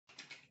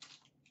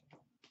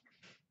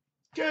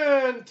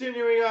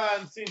Continuing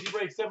on, CNC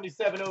break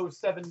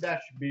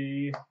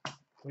 7707-B.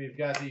 We've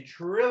got the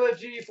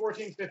Trilogy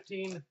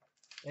 1415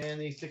 and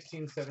the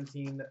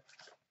 1617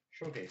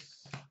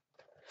 showcase.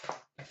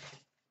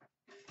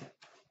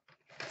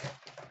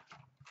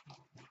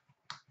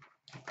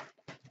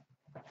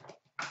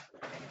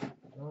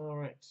 All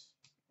right.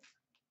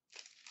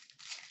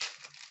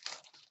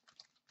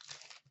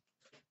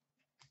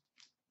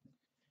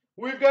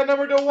 We've got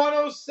number to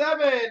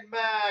 107,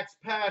 Max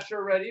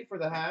Patcher, ready for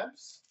the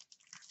Habs.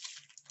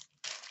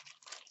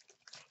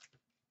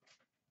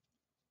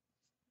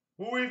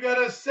 We've got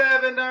a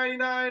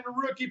 $7.99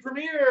 rookie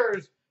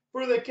premieres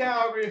for the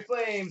Calgary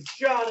Flames,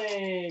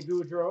 Johnny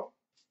Gaudreau.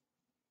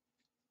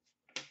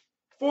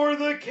 For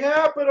the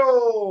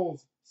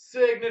Capitals,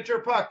 signature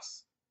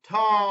pucks,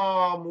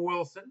 Tom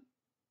Wilson.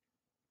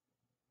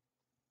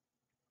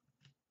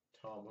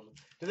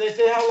 Did they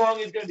say how long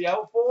he's going to be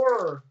out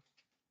for?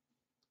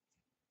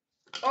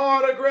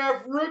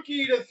 Autograph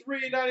rookie to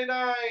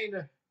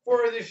 $3.99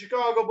 for the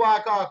Chicago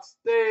Blackhawks,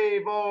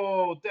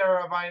 Teuvo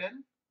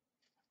Teravainen.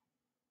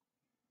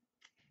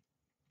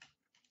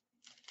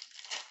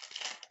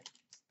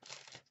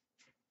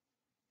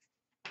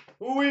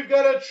 We've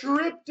got a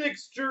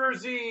Triptychs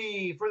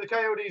jersey for the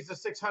Coyotes, the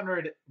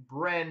 600,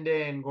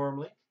 Brandon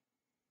Gormley.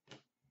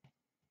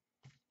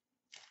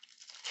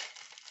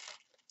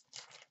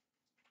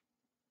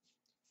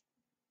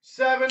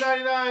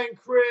 $7.99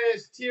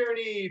 Chris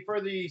Tierney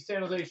for the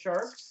San Jose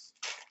Sharks.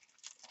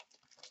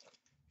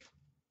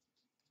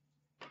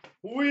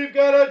 We've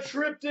got a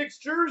Triptychs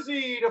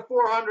jersey to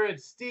 400,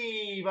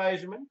 Steve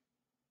Yzerman.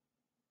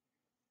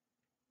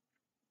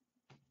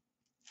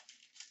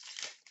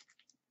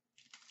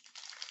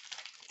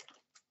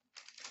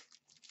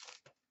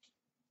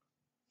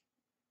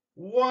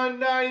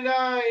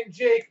 $1.99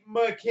 Jake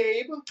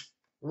McCabe,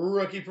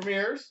 rookie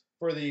premieres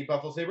for the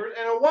Buffalo Sabres,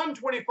 and a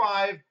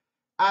 $1.25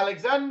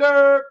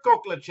 Alexander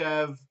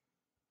Koklachev.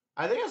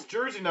 I think it's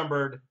jersey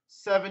numbered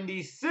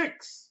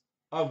 76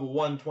 of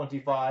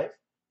 125.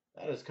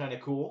 That is kind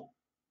of cool.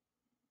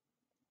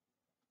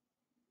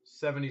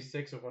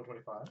 76 of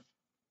 125.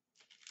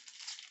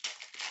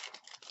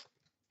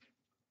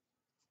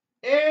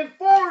 And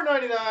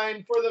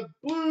 $4.99 for the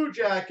Blue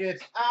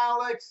Jackets,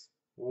 Alex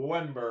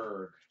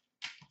Wenberg.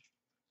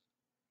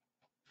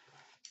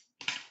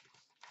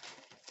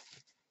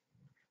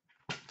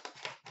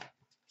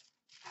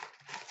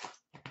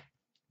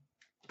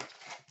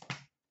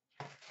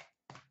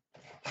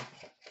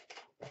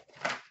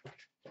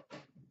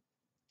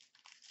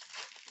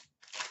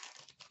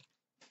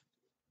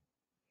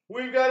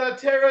 We've got a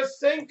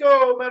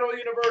Tarasenko Metal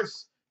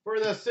Universe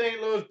for the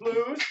St. Louis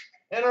Blues.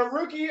 And a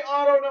rookie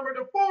auto number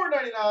to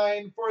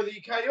 $4.99 for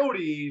the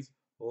Coyotes,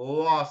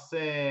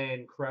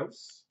 Lawson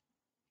Crouse.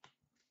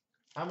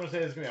 I'm going to say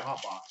this is going to be a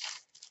hot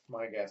box,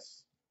 my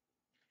guess.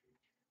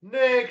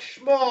 Nick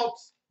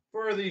Schmaltz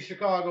for the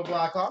Chicago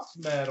Blackhawks,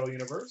 Metal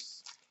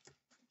Universe.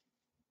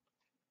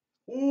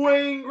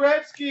 Wayne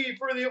Gretzky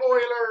for the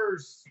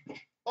Oilers,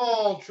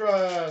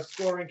 Ultra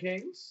Scoring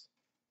Kings.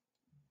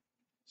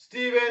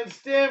 Steven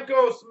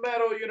Stamkos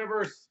Metal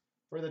Universe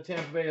for the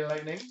Tampa Bay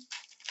Lightning.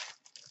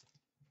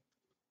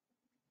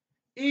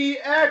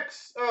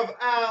 EX of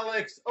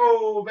Alex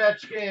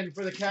Ovechkin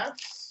for the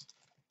Caps.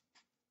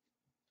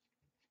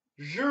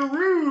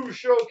 Giroux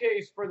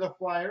showcase for the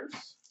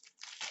Flyers.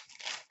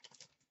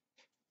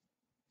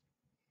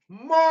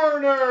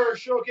 Marner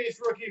showcase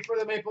rookie for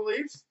the Maple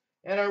Leafs.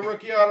 And a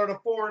rookie auto to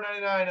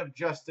 $4.99 of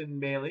Justin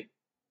Bailey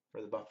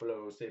for the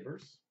Buffalo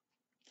Sabres.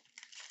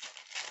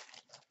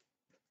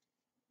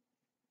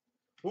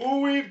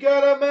 We've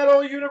got a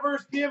Metal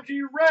Universe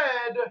PMG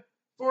Red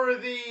for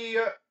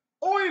the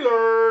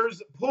Oilers,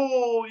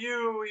 Pull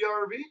U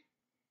Yarvi.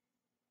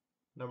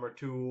 Number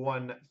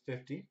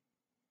 2/150.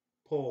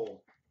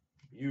 Pull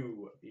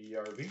U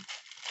Yarvi.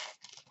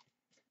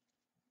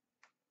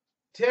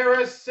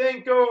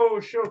 Tarasenko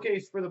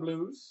showcase for the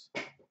Blues.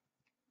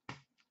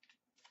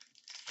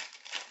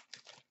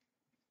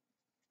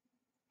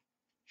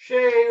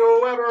 Shea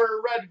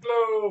Weber Red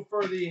Glow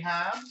for the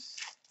Habs.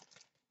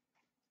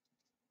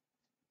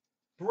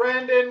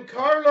 Brandon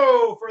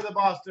Carlo for the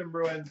Boston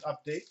Bruins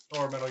update,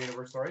 or Metal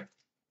Universe, sorry.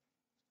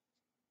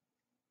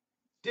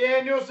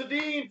 Daniel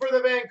Sedin for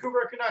the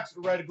Vancouver Canucks,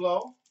 Red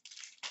Glow.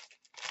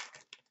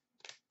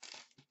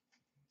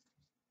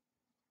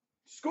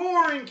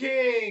 Scoring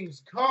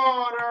Kings,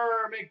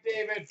 Connor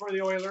McDavid for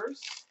the Oilers.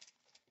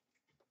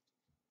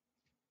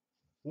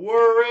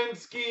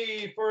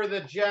 Werenski for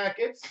the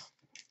Jackets.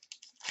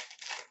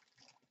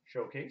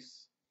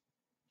 Showcase.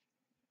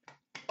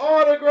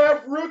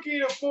 Autograph rookie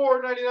to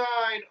 $4.99,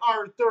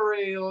 Arthur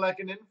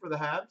Lehkonen for the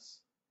Habs.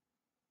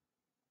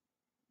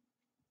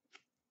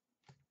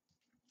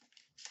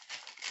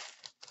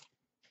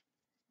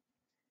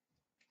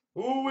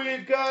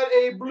 We've got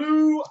a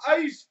blue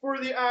ice for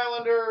the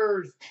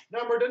Islanders,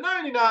 number to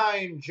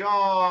 99,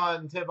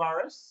 John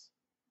Tavares.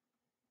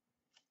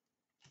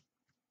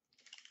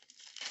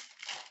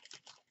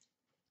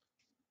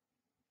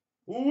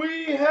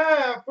 We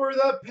have for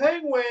the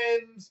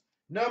Penguins,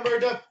 Number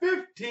to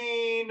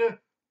 15,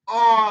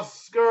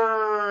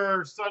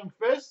 Oscar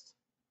Sundqvist.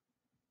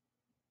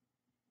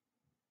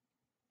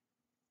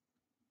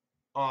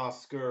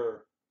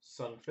 Oscar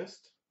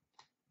Sundqvist.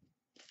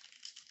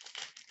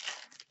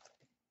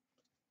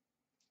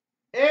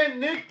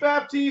 And Nick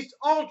Baptiste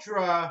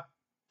Ultra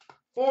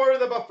for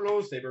the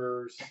Buffalo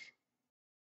Sabres.